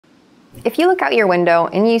If you look out your window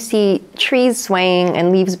and you see trees swaying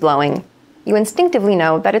and leaves blowing, you instinctively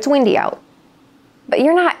know that it's windy out. But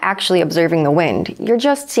you're not actually observing the wind, you're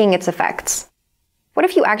just seeing its effects. What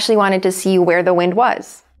if you actually wanted to see where the wind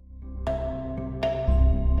was?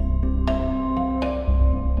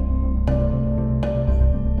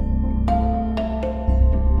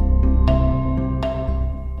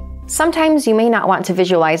 Sometimes you may not want to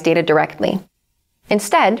visualize data directly.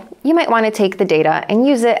 Instead, you might want to take the data and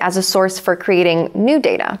use it as a source for creating new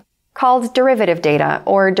data, called derivative data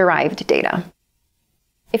or derived data.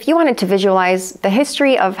 If you wanted to visualize the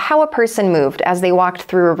history of how a person moved as they walked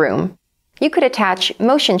through a room, you could attach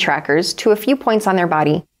motion trackers to a few points on their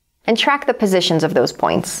body and track the positions of those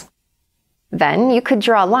points. Then you could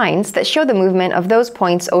draw lines that show the movement of those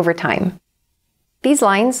points over time. These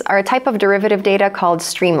lines are a type of derivative data called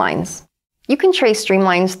streamlines. You can trace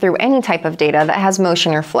streamlines through any type of data that has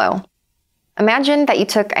motion or flow. Imagine that you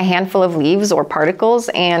took a handful of leaves or particles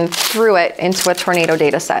and threw it into a tornado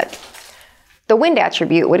dataset. The wind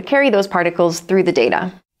attribute would carry those particles through the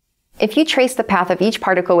data. If you trace the path of each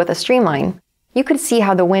particle with a streamline, you could see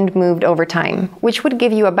how the wind moved over time, which would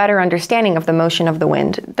give you a better understanding of the motion of the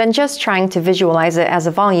wind than just trying to visualize it as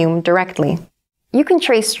a volume directly. You can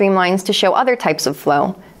trace streamlines to show other types of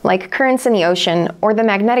flow, like currents in the ocean or the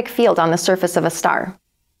magnetic field on the surface of a star.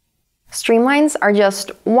 Streamlines are just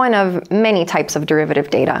one of many types of derivative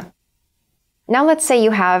data. Now let's say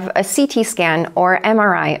you have a CT scan or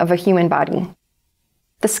MRI of a human body.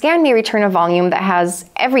 The scan may return a volume that has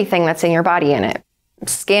everything that's in your body in it: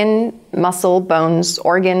 skin, muscle, bones,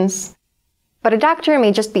 organs. But a doctor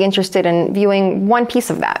may just be interested in viewing one piece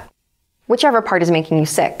of that, whichever part is making you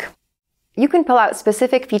sick. You can pull out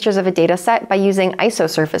specific features of a dataset by using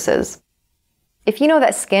isosurfaces. If you know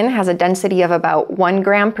that skin has a density of about 1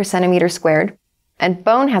 gram per centimeter squared, and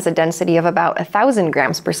bone has a density of about 1,000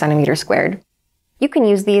 grams per centimeter squared, you can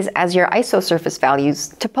use these as your isosurface values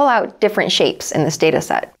to pull out different shapes in this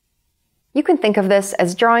dataset. You can think of this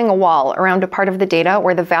as drawing a wall around a part of the data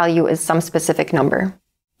where the value is some specific number.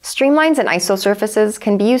 Streamlines and isosurfaces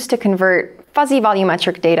can be used to convert fuzzy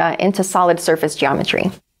volumetric data into solid surface geometry.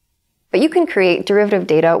 But you can create derivative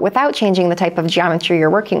data without changing the type of geometry you're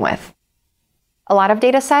working with. A lot of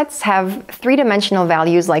datasets have three-dimensional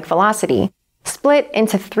values like velocity, split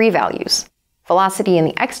into 3 values: velocity in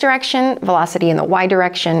the x direction, velocity in the y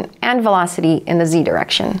direction, and velocity in the z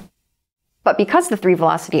direction. But because the 3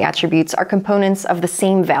 velocity attributes are components of the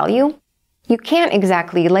same value, you can't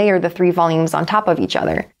exactly layer the 3 volumes on top of each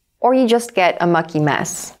other, or you just get a mucky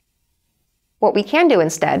mess. What we can do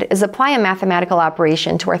instead is apply a mathematical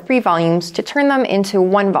operation to our 3 volumes to turn them into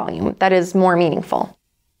 1 volume that is more meaningful.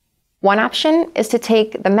 One option is to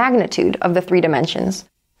take the magnitude of the 3 dimensions,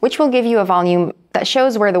 which will give you a volume that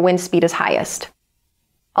shows where the wind speed is highest.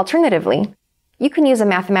 Alternatively, you can use a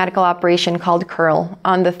mathematical operation called curl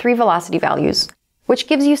on the 3 velocity values, which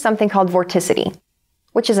gives you something called vorticity,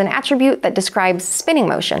 which is an attribute that describes spinning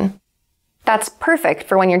motion. That's perfect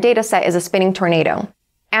for when your dataset is a spinning tornado,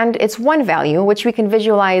 and it's 1 value which we can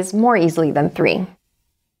visualize more easily than 3.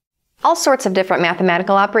 All sorts of different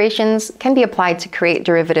mathematical operations can be applied to create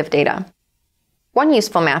derivative data. One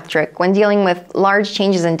useful math trick when dealing with large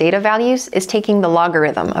changes in data values is taking the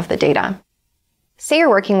logarithm of the data. Say you're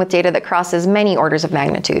working with data that crosses many orders of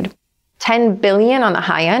magnitude: 10 billion on the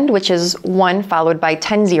high end, which is 1 followed by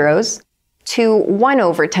 10 zeros, to 1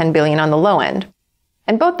 over 10 billion on the low end.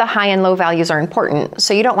 And both the high and low values are important,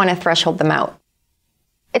 so you don't want to threshold them out.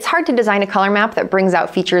 It's hard to design a color map that brings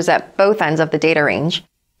out features at both ends of the data range,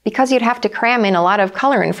 because you'd have to cram in a lot of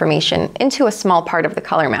color information into a small part of the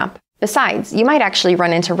color map. Besides, you might actually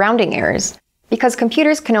run into rounding errors, because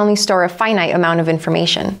computers can only store a finite amount of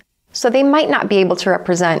information, so they might not be able to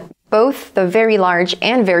represent both the very large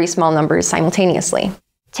and very small numbers simultaneously.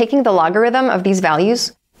 Taking the logarithm of these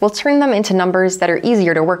values will turn them into numbers that are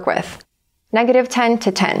easier to work with. -10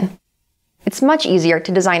 to 10. It's much easier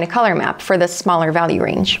to design a color map for this smaller value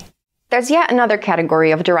range. There's yet another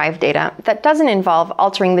category of derived data that doesn't involve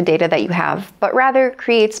altering the data that you have, but rather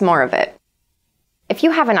creates more of it. If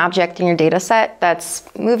you have an object in your dataset that's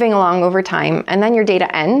moving along over time and then your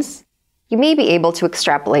data ends, you may be able to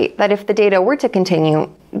extrapolate that if the data were to continue,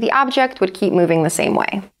 the object would keep moving the same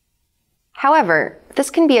way. However, this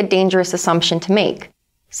can be a dangerous assumption to make,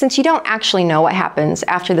 since you don't actually know what happens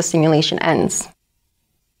after the simulation ends.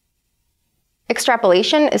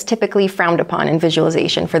 Extrapolation is typically frowned upon in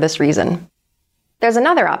visualization for this reason. There's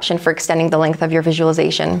another option for extending the length of your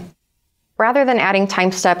visualization. Rather than adding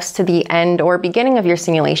time steps to the end or beginning of your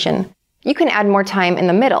simulation, you can add more time in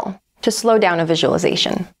the middle to slow down a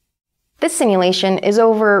visualization. This simulation is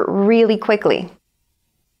over really quickly.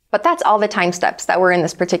 But that's all the time steps that were in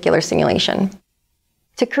this particular simulation.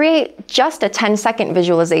 To create just a 10-second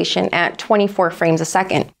visualization at 24 frames a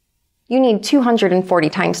second, you need 240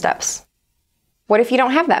 time steps. What if you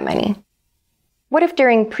don't have that many? What if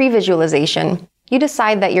during pre-visualization, you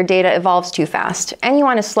decide that your data evolves too fast and you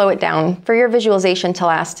want to slow it down for your visualization to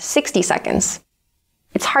last 60 seconds?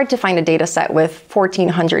 It's hard to find a data set with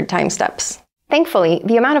 1,400 time steps. Thankfully,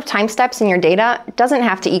 the amount of time steps in your data doesn't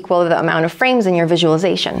have to equal the amount of frames in your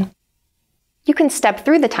visualization. You can step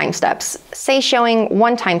through the time steps, say showing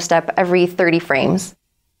one time step every 30 frames,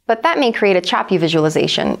 but that may create a choppy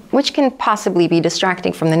visualization, which can possibly be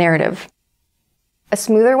distracting from the narrative. A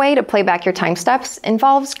smoother way to play back your time steps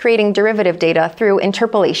involves creating derivative data through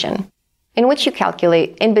interpolation, in which you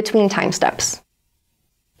calculate in between time steps.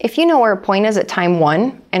 If you know where a point is at time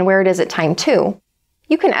 1 and where it is at time 2,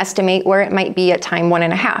 you can estimate where it might be at time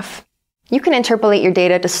 1.5. You can interpolate your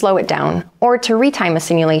data to slow it down, or to retime a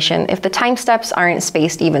simulation if the time steps aren't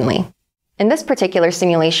spaced evenly. In this particular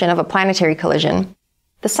simulation of a planetary collision,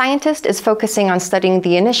 the scientist is focusing on studying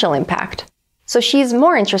the initial impact, so she's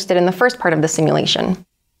more interested in the first part of the simulation.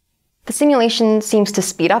 The simulation seems to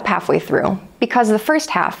speed up halfway through, because the first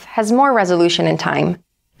half has more resolution and time,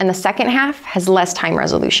 and the second half has less time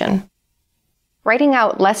resolution. Writing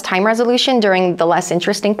out less time resolution during the less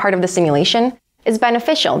interesting part of the simulation is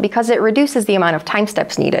beneficial because it reduces the amount of time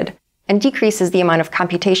steps needed and decreases the amount of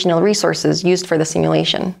computational resources used for the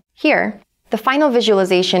simulation. Here, the final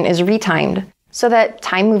visualization is retimed so that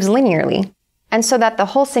time moves linearly, and so that the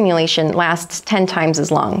whole simulation lasts 10 times as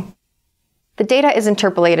long. The data is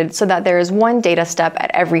interpolated so that there is one data step at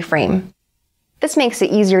every frame. This makes it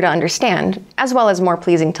easier to understand, as well as more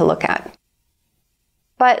pleasing to look at.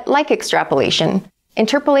 But like extrapolation,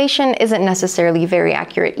 interpolation isn't necessarily very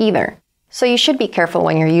accurate either, so you should be careful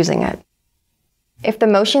when you're using it. If the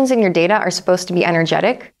motions in your data are supposed to be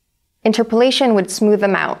energetic, interpolation would smooth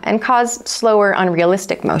them out and cause slower,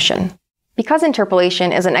 unrealistic motion. Because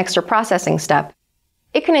interpolation is an extra processing step,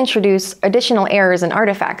 it can introduce additional errors and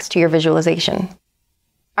artifacts to your visualization.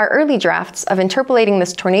 Our early drafts of interpolating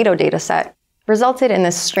this tornado dataset resulted in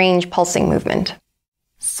this strange pulsing movement.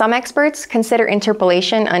 Some experts consider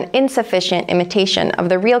interpolation an insufficient imitation of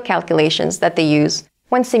the real calculations that they use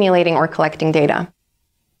when simulating or collecting data,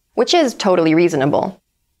 which is totally reasonable.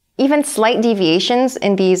 Even slight deviations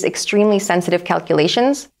in these extremely sensitive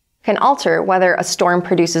calculations can alter whether a storm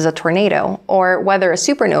produces a tornado or whether a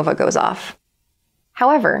supernova goes off.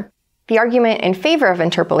 However, the argument in favor of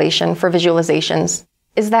interpolation for visualizations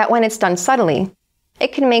is that when it's done subtly,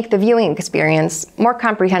 it can make the viewing experience more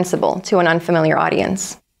comprehensible to an unfamiliar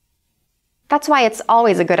audience. That's why it's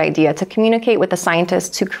always a good idea to communicate with the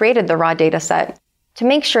scientists who created the raw dataset to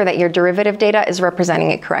make sure that your derivative data is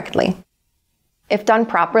representing it correctly. If done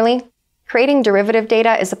properly, creating derivative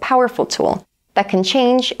data is a powerful tool that can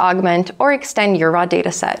change, augment, or extend your raw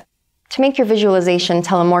dataset to make your visualization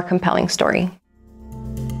tell a more compelling story.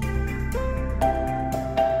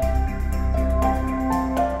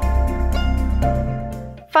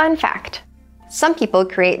 Fun fact: some people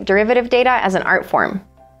create derivative data as an art form.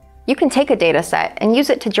 You can take a dataset and use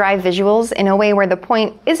it to drive visuals in a way where the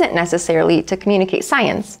point isn't necessarily to communicate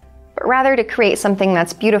science, but rather to create something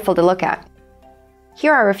that's beautiful to look at.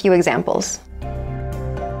 Here are a few examples.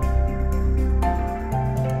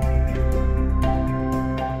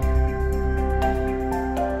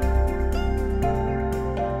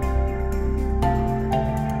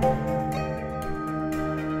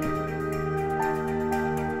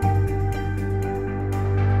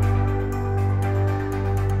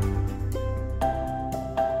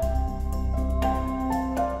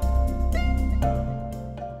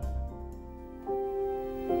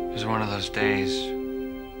 It was one of those days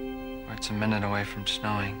where it's a minute away from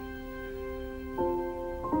snowing.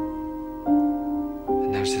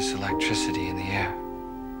 And there's this electricity in the air.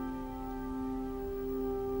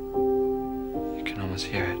 You can almost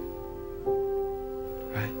hear it,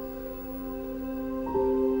 right?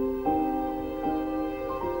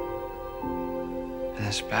 And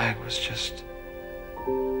this bag was just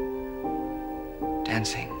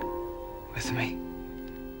dancing with me.